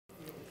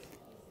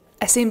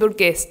Assembled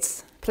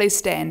guests, please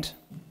stand.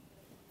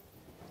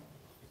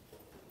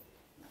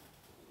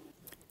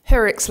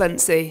 Her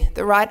Excellency,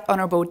 the Right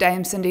Honourable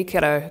Dame Cindy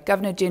Kiro,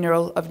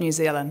 Governor-General of New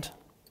Zealand.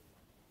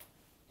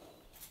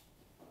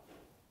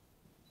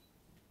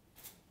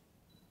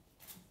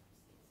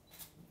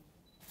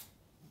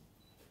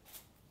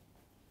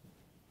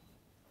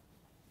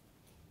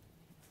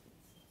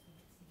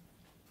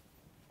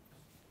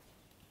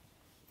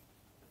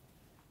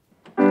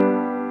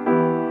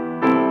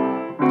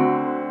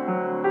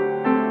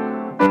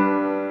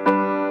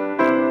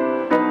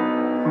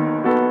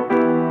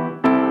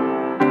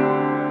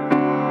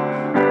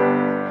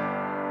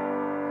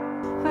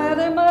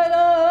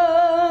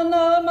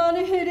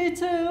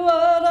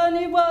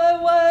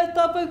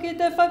 Ki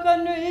te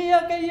whakanui a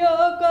ke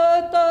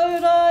ioko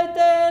taurai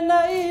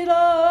tēnei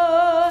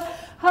rā.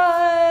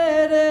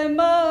 Haere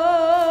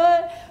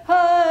mai,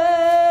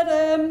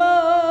 haere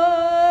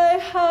mai,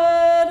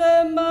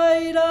 haere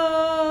mai rā.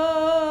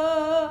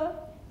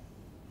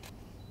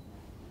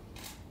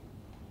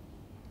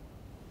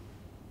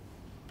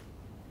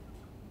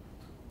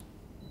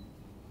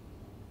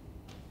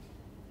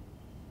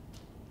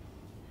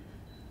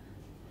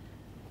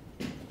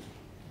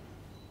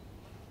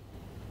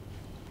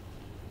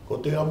 Ko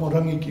te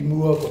amorangi ki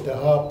mua, ko te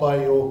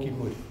hāpai o ki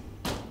muri.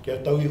 Kia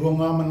tau iho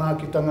ngā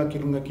manaakitanga ki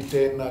runga ki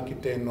tēnā ki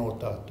tēnō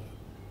tātou.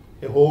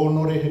 He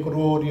hōnore, he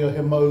korōria,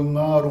 he mau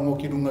ngā rongo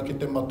ki runga ki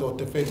te mata o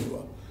te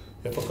whenua.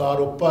 He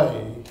whakaaro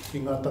pai ki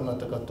ngā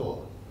tangata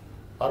katoa.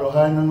 Aro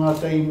haina ngā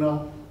teina,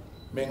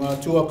 me ngā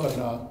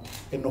tuakana,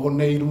 e noho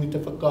nei rungi te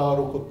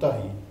whakaaro ko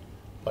tahi,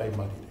 pai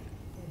marire.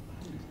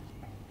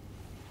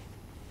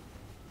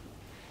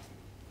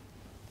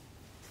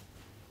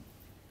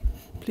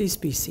 Please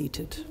be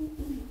seated.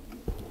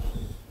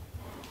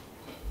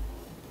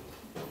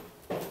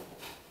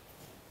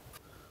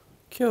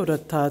 Kia ora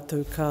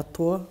tātou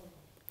katoa.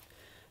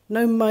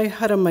 Nau mai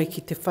hara mai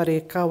ki te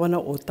whare kawana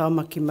o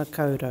Tāmaki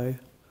Makaurau.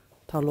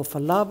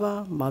 Talofa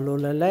lava,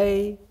 malola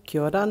lei,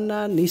 kia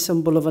orana,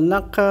 nisam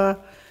bulavanaka,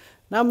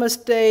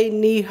 namaste,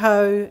 ni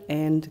hao,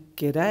 and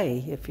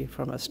g'day if you're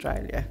from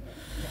Australia.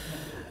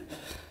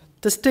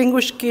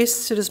 Distinguished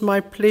guests, it is my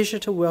pleasure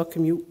to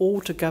welcome you all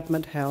to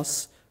Government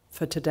House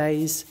for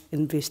today's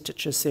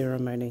investiture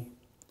ceremony.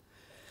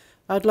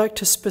 I'd like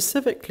to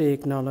specifically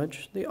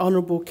acknowledge the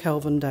Honourable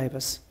Kelvin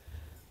Davis,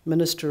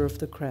 Minister of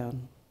the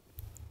Crown,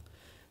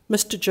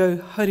 Mr Joe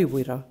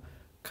Hariwira,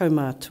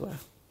 Kaumātua,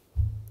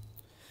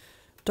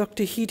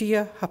 Dr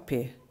Hiria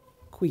Hape,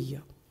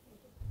 Kuia.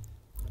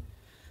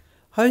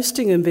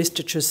 Hosting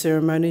investiture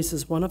ceremonies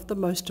is one of the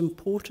most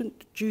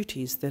important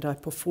duties that I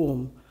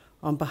perform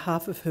on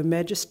behalf of Her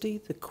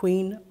Majesty, the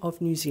Queen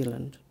of New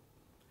Zealand.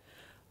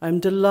 I am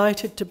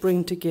delighted to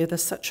bring together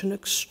such an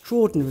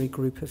extraordinary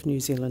group of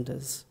New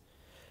Zealanders.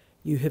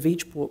 You have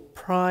each brought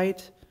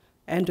pride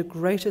and a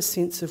greater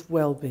sense of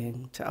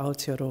well-being to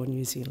Aotearoa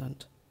New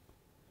Zealand.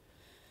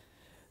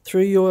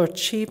 Through your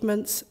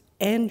achievements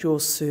and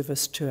your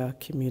service to our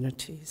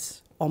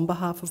communities, on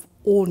behalf of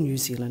all New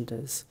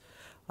Zealanders,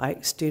 I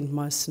extend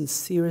my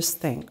sincerest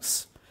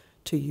thanks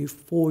to you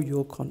for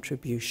your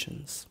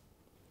contributions.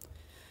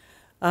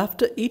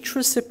 After each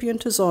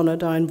recipient is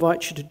honoured, I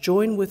invite you to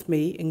join with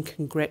me in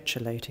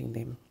congratulating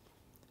them.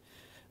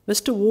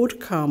 Mr Ward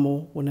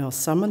Carmel will now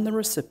summon the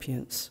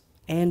recipients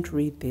and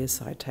read their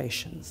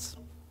citations.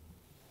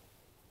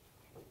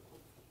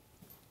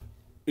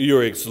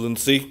 Your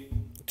Excellency,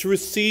 to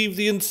receive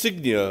the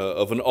insignia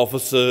of an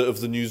Officer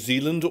of the New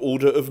Zealand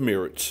Order of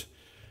Merit,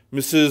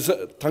 Mrs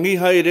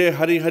Tangihaere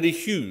Harihari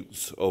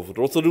Hughes of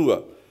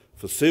Rotorua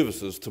for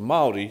services to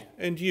Māori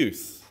and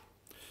youth.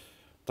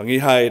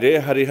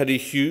 Tangihaere Harihari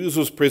Hughes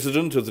was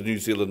President of the New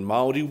Zealand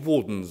Māori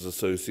Wardens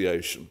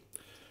Association.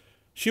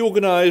 She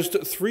organised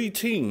 3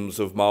 teams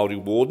of Māori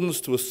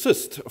wardens to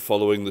assist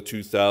following the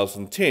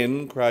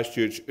 2010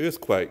 Christchurch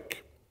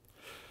earthquake.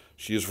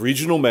 She is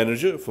Regional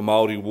Manager for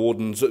Māori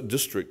Wardens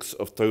districts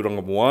of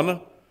Tauranga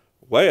Moana,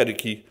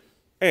 Waiariki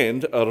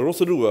and a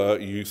Rotorua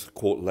Youth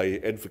Court Lay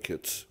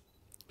Advocate.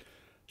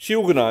 She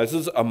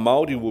organises a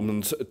Māori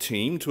women's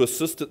team to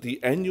assist at the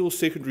annual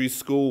secondary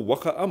school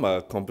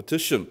Wakaama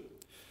competition.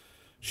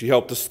 She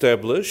helped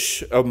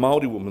establish a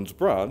Māori women's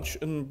branch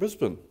in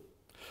Brisbane.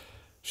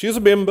 She is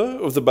a member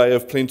of the Bay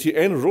of Plenty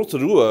and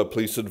Rotorua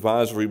Police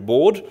Advisory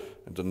Board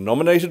and a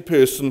nominated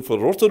person for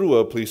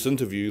Rotorua Police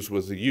interviews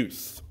with the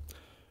youth.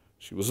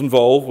 She was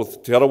involved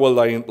with Te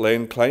Arawa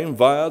land claim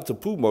via Te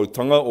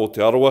Pūmautanga o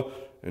Te Arawa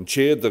and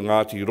chaired the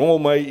Ngāti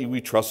Rongomai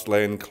Iwi Trust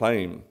land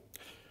claim.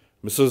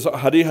 Mrs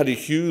Harihari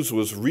Hughes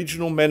was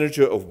Regional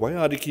Manager of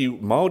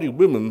Waiariki Māori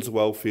Women's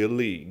Welfare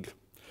League.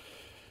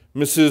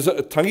 Mrs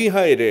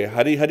Tangihaere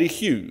Harihari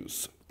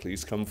Hughes,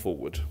 please come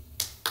forward.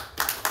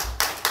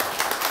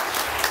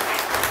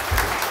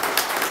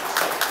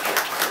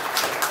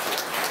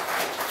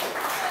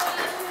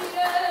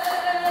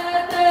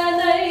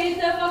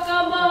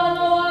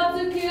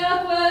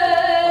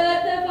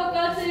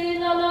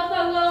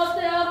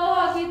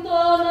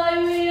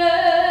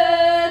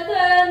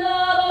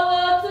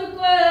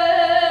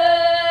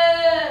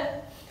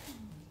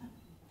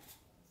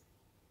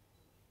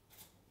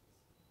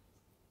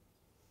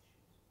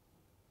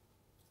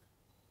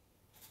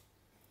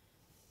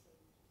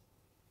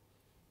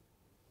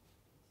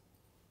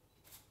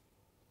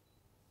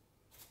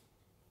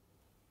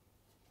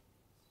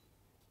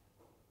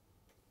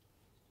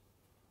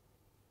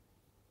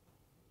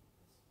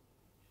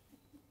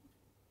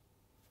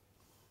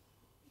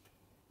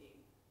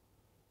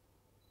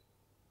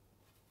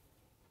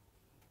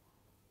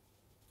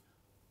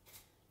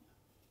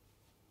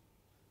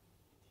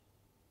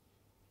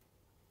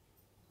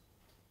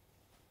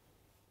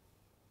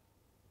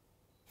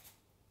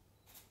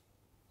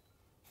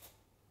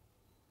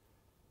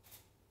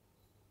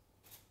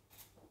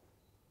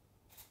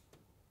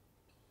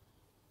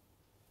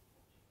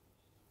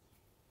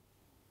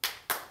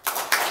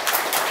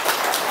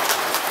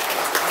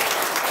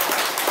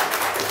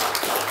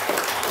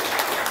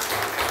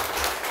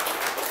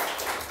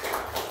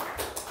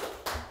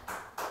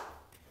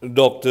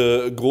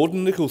 Dr.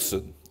 Gordon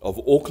Nicholson of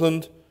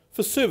Auckland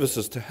for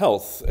services to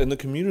health and the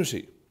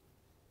community.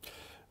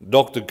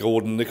 Dr.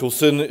 Gordon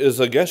Nicholson is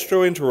a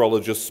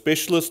gastroenterologist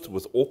specialist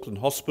with Auckland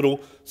Hospital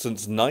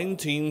since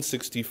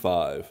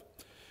 1965.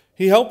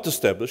 He helped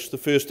establish the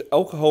first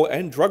alcohol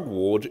and drug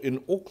ward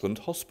in Auckland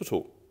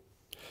Hospital.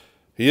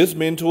 He has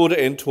mentored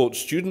and taught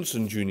students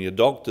and junior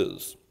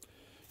doctors.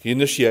 He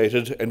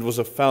initiated and was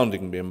a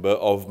founding member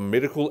of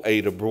Medical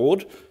Aid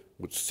Abroad,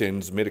 which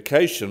sends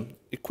medication,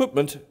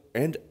 equipment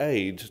and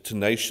aid to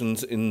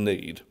nations in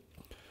need.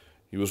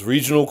 He was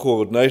regional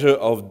coordinator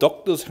of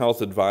Doctors'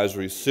 Health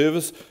Advisory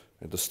Service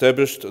and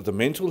established the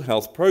mental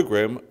health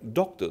program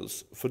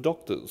Doctors for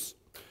Doctors.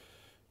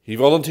 He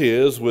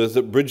volunteers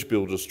with Bridge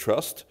Builders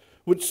Trust,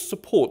 which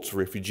supports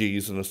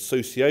refugees in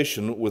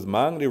association with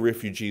Māngere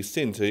Refugee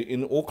Centre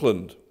in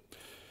Auckland.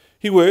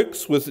 He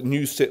works with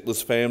New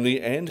Settlers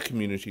Family and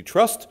Community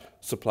Trust,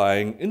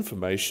 supplying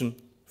information,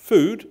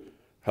 food,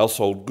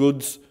 household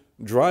goods,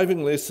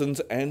 driving lessons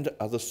and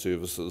other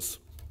services.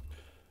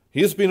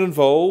 He has been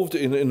involved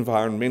in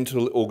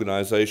environmental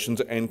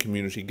organisations and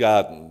community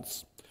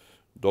gardens.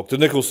 Dr.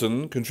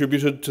 Nicholson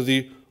contributed to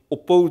the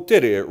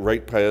Opoutere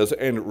Ratepayers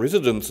and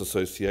Residents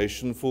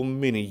Association for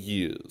many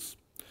years.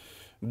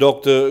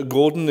 Dr.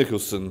 Gordon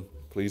Nicholson,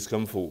 please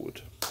come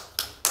forward.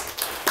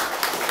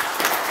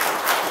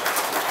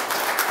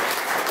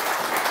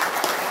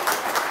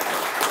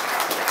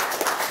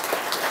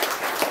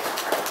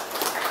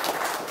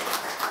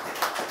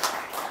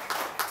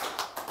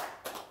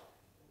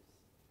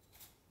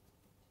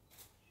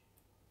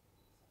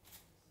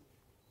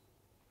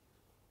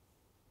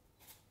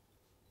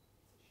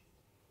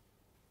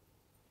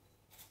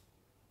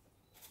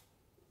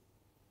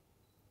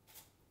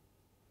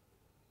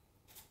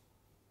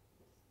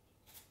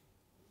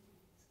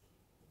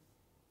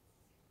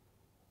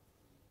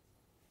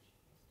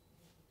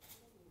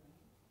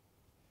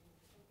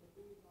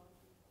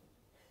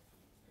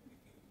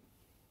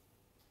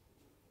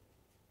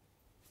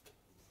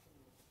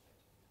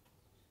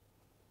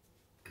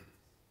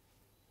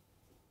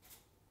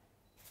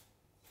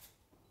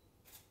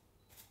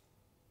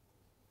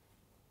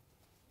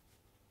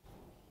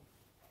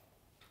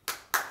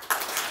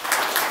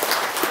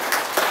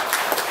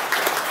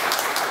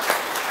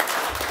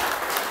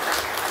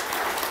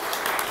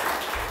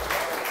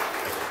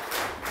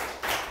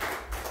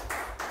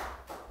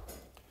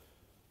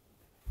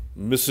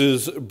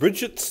 Mrs.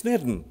 Bridget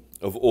Snedden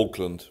of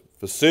Auckland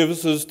for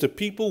services to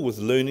people with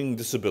learning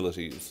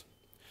disabilities.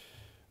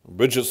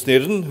 Bridget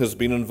Snedden has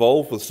been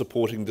involved with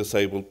supporting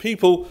disabled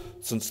people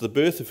since the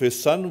birth of her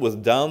son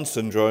with Down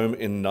syndrome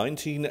in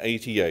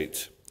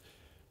 1988.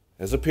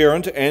 As a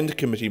parent and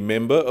committee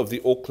member of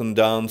the Auckland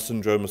Down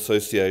Syndrome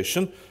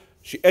Association,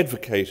 she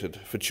advocated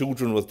for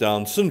children with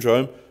Down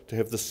syndrome to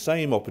have the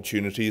same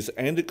opportunities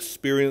and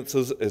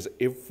experiences as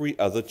every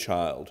other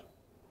child.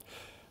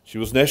 She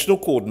was National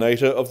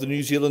Coordinator of the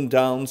New Zealand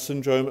Down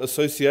Syndrome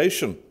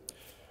Association.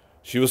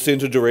 She was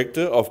Centre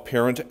Director of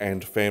Parent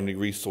and Family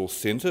Resource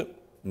Centre,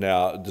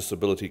 now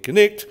Disability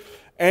Connect,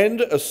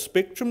 and a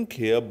Spectrum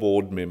Care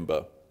Board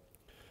member.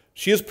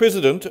 She is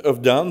President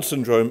of Down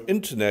Syndrome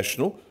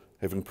International,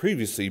 having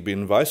previously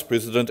been Vice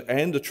President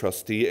and a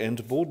Trustee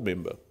and Board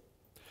member.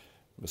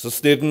 Mrs.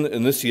 Snedden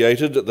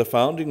initiated the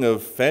founding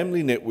of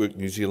Family Network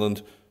New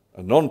Zealand,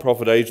 a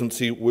non-profit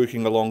agency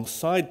working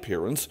alongside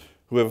parents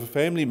who have a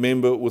family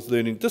member with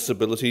learning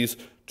disabilities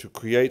to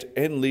create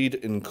and lead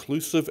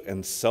inclusive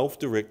and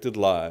self-directed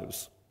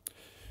lives.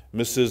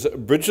 Mrs.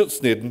 Bridget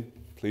Snedden,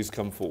 please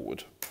come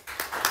forward.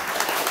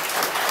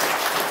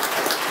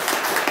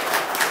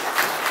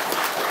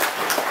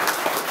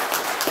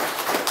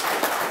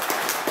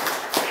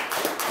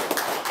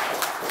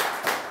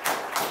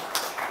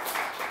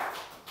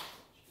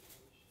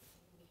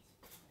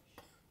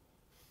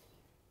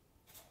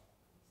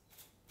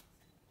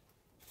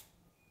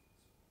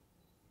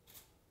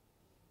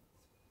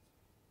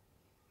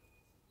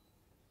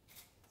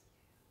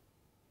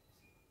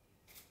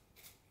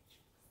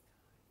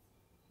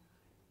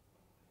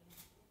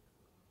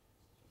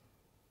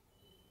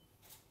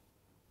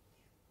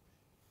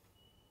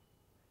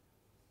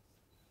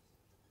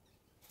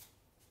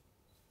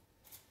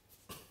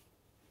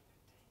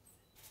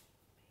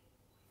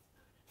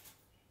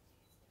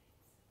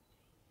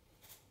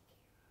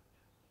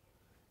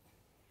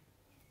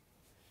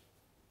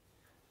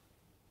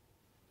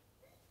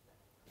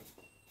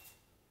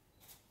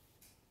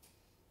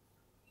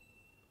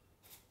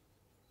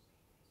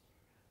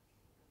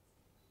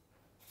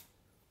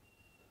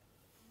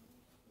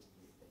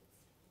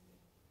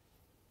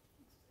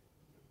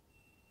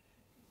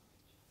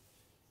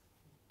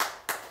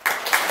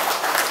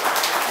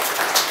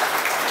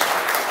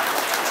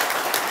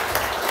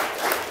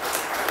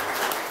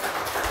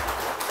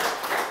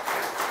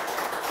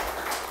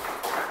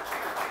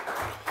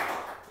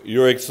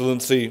 Your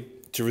Excellency,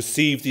 to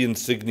receive the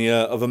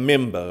insignia of a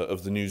member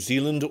of the New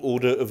Zealand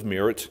Order of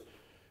Merit,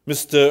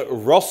 Mr.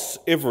 Ross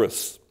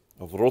Everest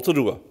of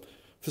Rotorua,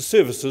 for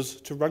services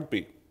to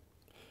rugby.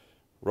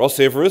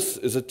 Ross Everest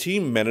is a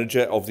team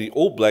manager of the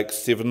All Black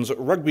Sevens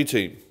rugby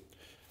team.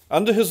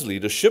 Under his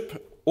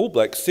leadership, All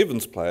Black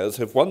Sevens players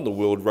have won the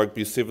World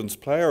Rugby Sevens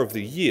Player of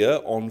the Year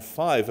on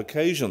 5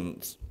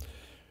 occasions.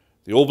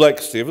 The All Black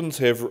Sevens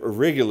have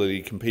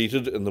regularly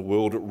competed in the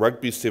World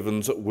Rugby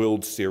Sevens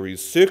World Series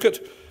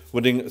circuit,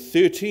 winning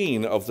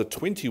 13 of the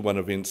 21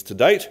 events to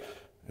date,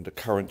 and are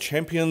current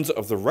champions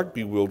of the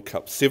Rugby World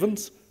Cup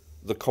Sevens,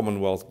 the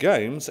Commonwealth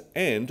Games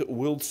and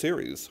World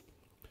Series.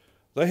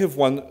 They have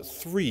won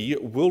 3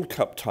 World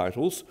Cup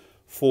titles,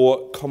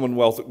 4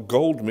 Commonwealth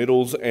gold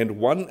medals and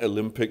 1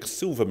 Olympic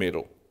silver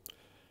medal.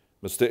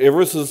 Mr.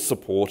 Everest's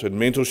support and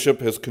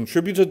mentorship has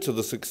contributed to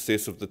the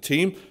success of the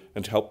team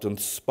and helped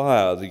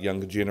inspire the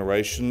younger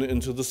generation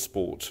into the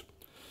sport.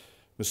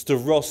 Mr.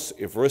 Ross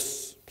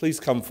Everest, please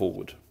come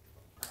forward.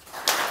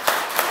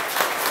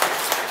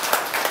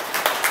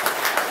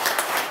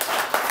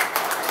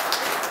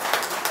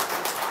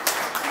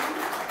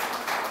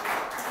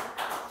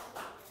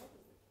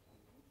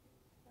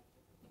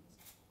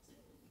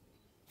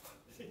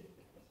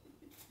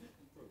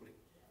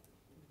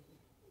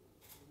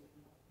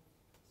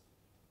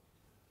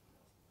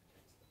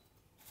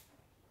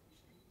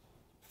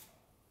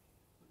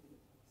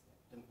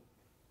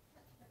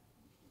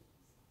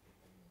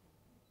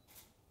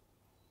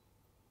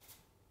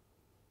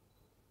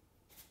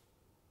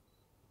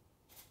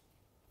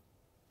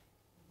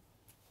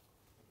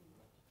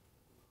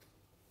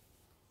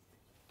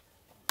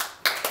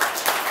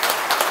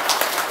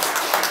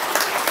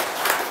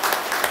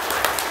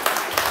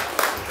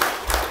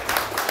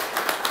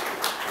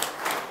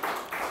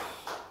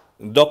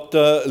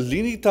 Dr.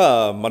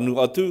 Linita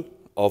Manuatu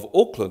of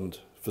Auckland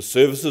for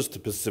services to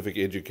Pacific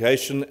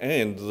education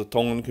and the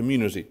Tongan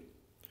community.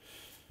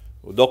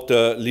 Well,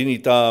 Dr.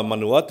 Linita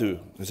Manuatu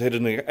has had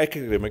an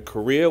academic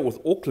career with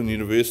Auckland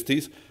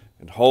universities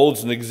and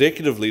holds an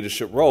executive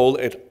leadership role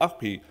at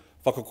Api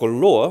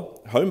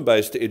Whakakoloa,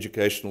 home-based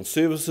educational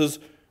services,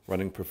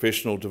 running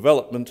professional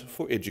development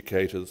for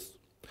educators.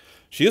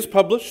 She is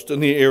published in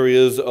the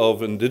areas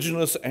of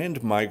Indigenous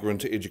and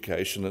migrant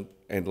education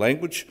and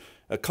language,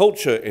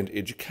 culture and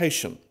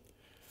education.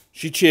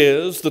 She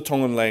chairs the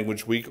Tongan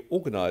Language Week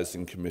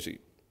Organising Committee.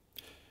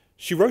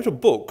 She wrote a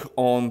book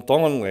on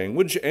Tongan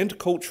language and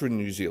culture in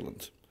New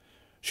Zealand.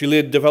 She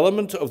led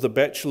development of the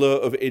Bachelor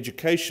of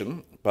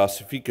Education,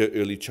 Pasifika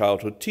Early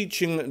Childhood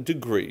Teaching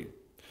degree.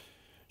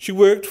 She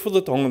worked for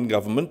the Tongan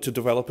government to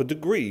develop a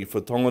degree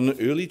for Tongan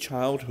early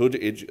childhood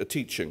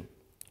teaching.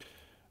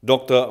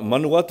 Dr.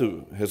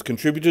 Manuatu has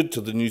contributed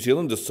to the New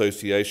Zealand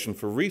Association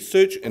for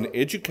Research in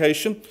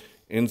Education,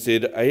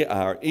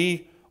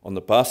 NZARE, on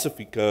the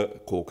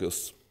Pasifika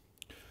Caucus.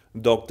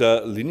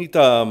 Dr.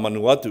 Linita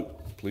Manuatu,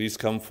 please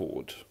come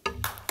forward.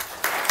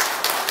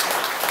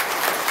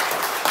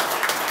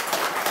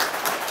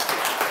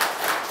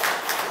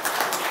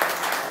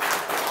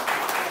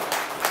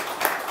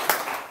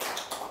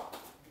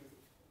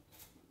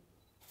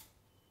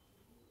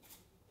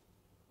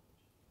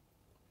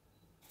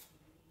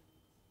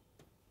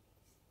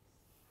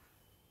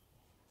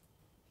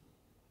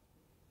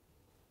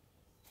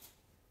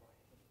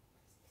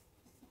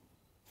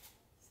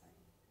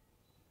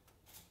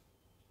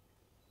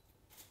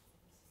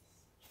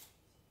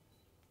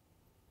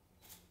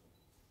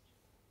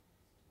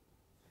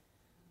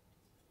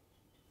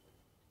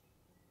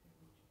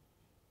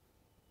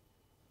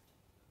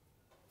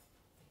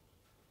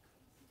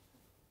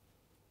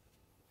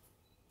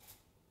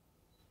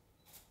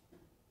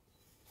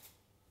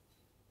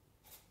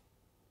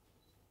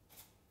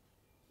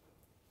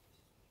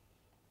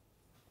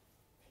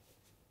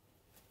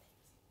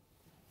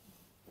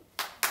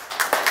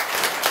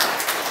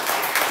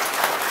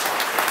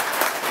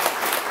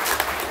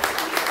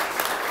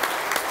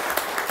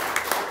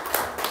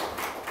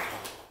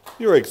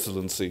 Your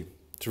Excellency,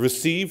 to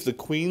receive the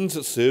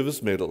Queen's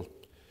Service Medal,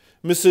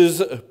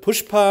 Mrs.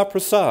 Pushpa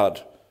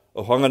Prasad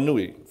of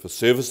Whanganui for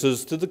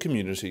services to the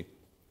community.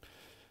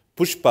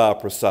 Pushpa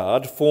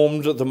Prasad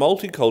formed the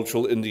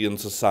Multicultural Indian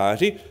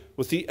Society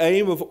with the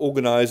aim of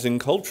organising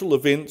cultural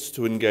events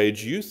to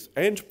engage youth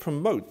and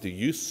promote the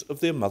use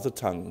of their mother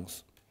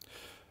tongues.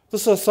 The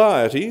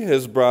Society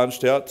has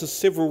branched out to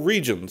several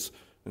regions,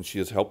 and she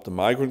has helped the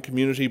migrant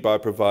community by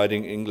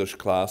providing English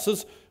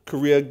classes,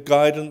 career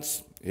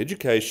guidance,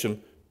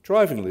 education,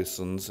 driving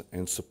lessons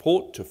and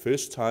support to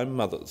first-time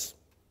mothers.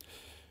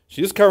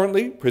 She is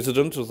currently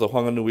president of the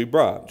Whanganui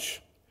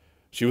branch.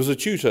 She was a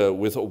tutor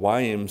with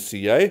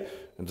YMCA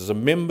and is a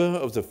member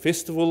of the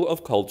Festival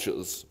of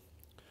Cultures.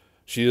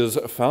 She is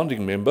a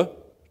founding member,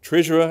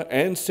 treasurer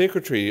and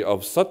secretary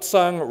of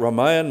Satsang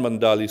Ramayan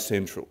Mandali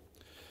Central.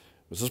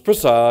 Mrs.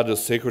 Prasad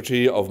is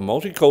secretary of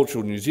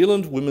Multicultural New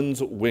Zealand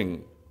Women's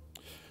Wing.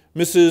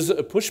 Mrs.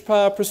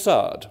 Pushpa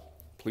Prasad,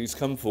 please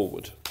come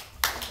forward.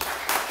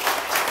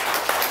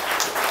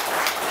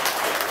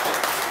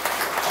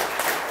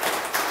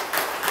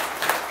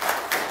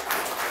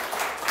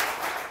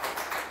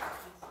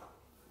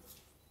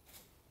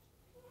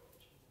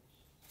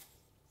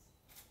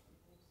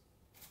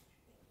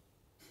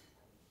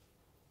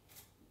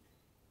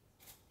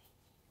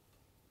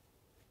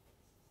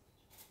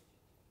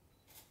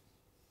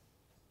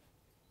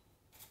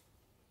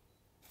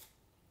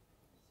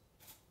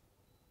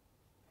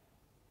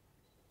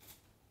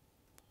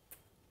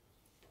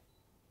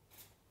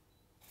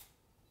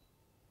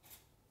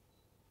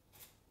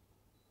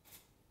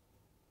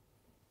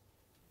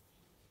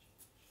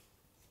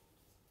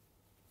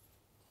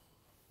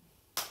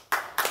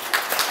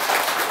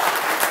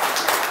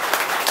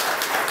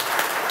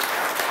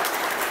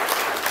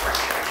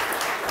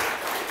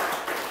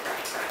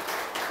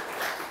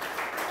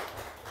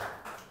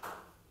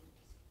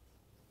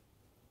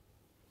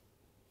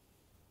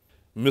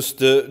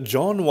 Mr.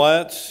 John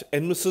Wyatt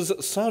and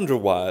Mrs. Sandra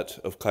Wyatt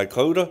of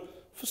Kaikoura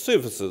for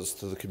services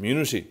to the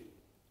community.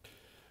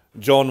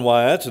 John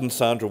Wyatt and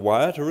Sandra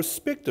Wyatt are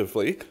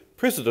respectively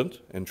President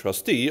and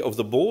Trustee of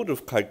the Board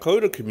of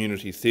Kaikoura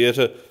Community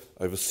Theatre,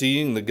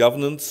 overseeing the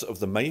governance of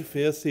the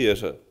Mayfair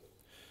Theatre.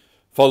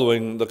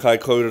 Following the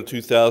Kaikoura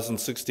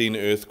 2016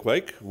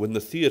 earthquake, when the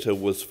theatre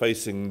was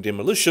facing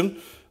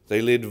demolition,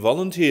 they led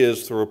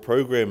volunteers through a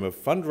program of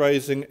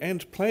fundraising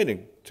and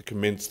planning to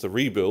commence the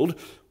rebuild,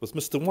 with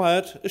Mr.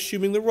 Wyatt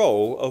assuming the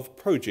role of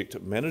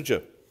project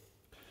manager.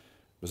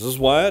 Mrs.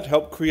 Wyatt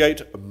helped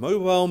create a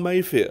mobile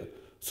Mayfair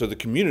so the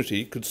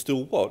community could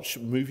still watch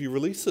movie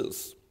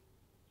releases.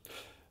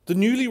 The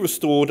newly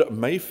restored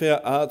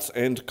Mayfair Arts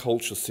and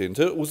Culture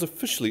Centre was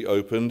officially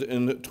opened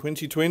in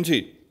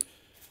 2020.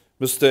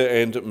 Mr.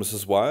 and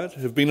Mrs. Wyatt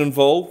have been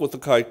involved with the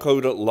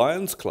Kaikoura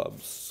Lions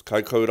Clubs,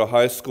 Kaikoura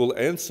High School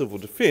and Civil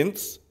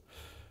Defence,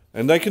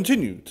 and they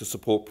continue to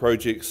support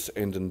projects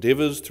and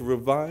endeavours to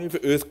revive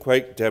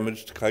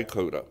earthquake-damaged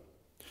Kaikoura.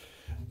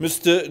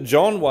 Mr.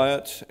 John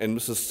Wyatt and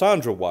Mrs.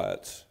 Sandra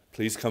Wyatt,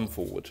 please come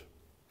forward.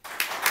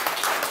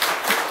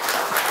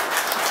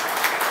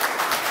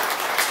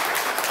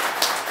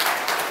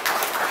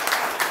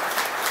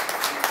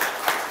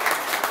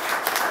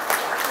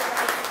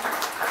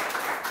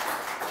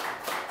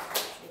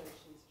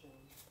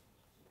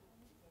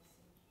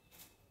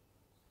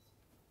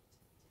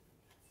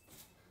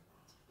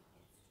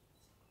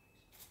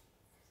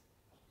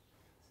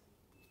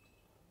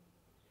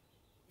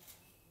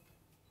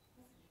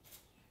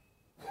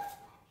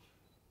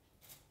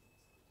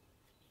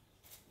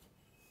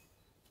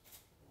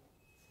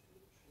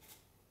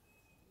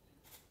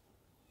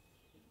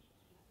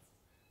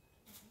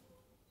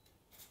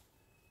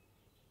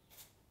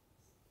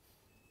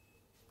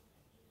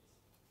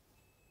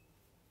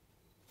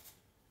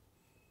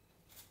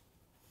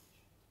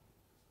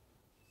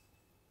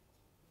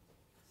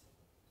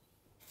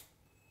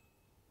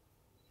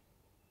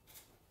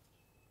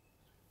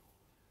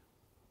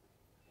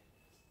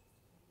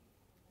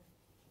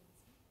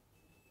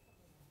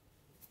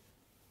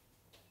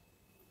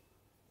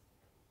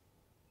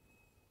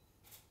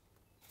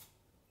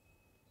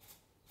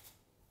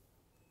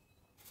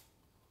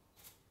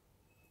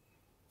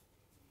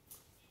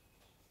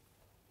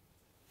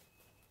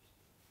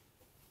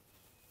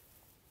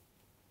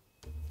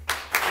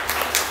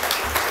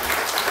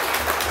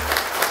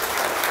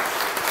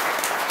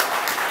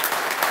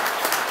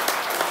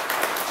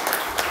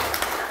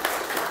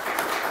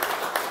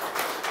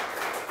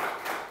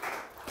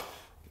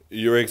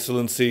 Your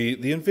Excellency,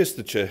 the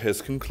investiture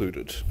has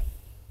concluded.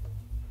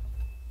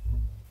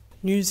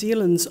 New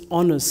Zealand's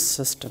honours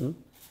system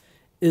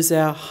is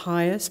our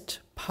highest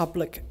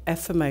public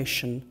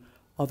affirmation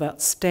of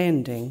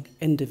outstanding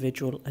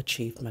individual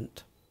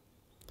achievement.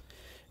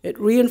 It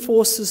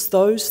reinforces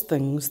those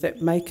things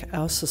that make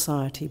our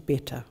society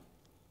better: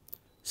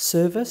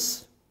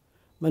 service,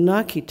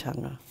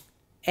 manaakitanga,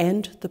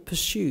 and the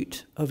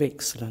pursuit of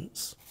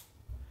excellence.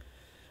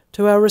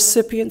 To our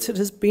recipients, it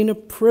has been a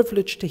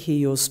privilege to hear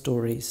your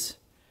stories.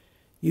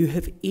 You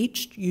have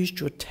each used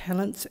your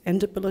talents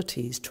and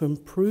abilities to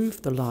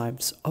improve the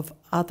lives of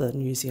other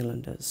New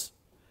Zealanders.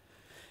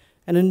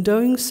 And in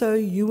doing so,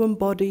 you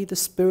embody the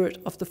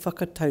spirit of the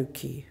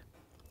whakatauki.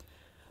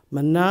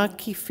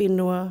 Manaaki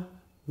whenua,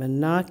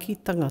 manaaki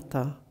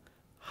tangata,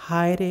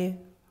 haere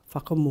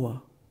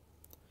whakamua.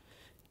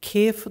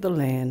 Care for the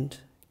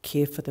land,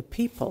 care for the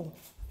people,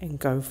 and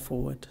go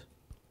forward.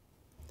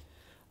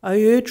 I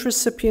urge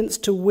recipients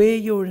to wear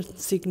your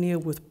insignia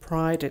with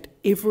pride at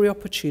every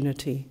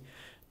opportunity,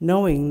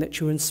 knowing that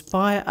you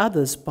inspire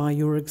others by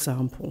your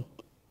example.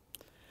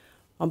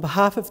 On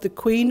behalf of the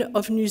Queen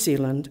of New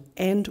Zealand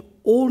and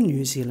all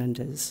New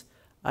Zealanders,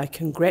 I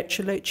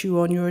congratulate you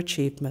on your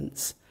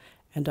achievements,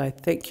 and I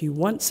thank you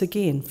once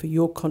again for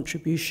your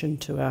contribution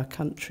to our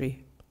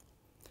country.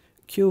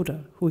 Kia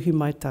ora, huhi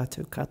mai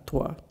tātou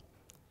katoa.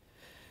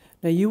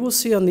 Now you will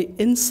see on the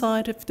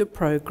inside of the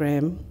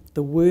program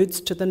the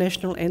words to the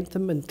national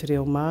anthem in Te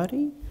Reo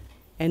Māori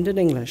and in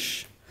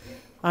English.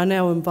 I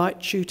now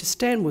invite you to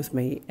stand with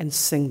me and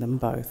sing them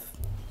both.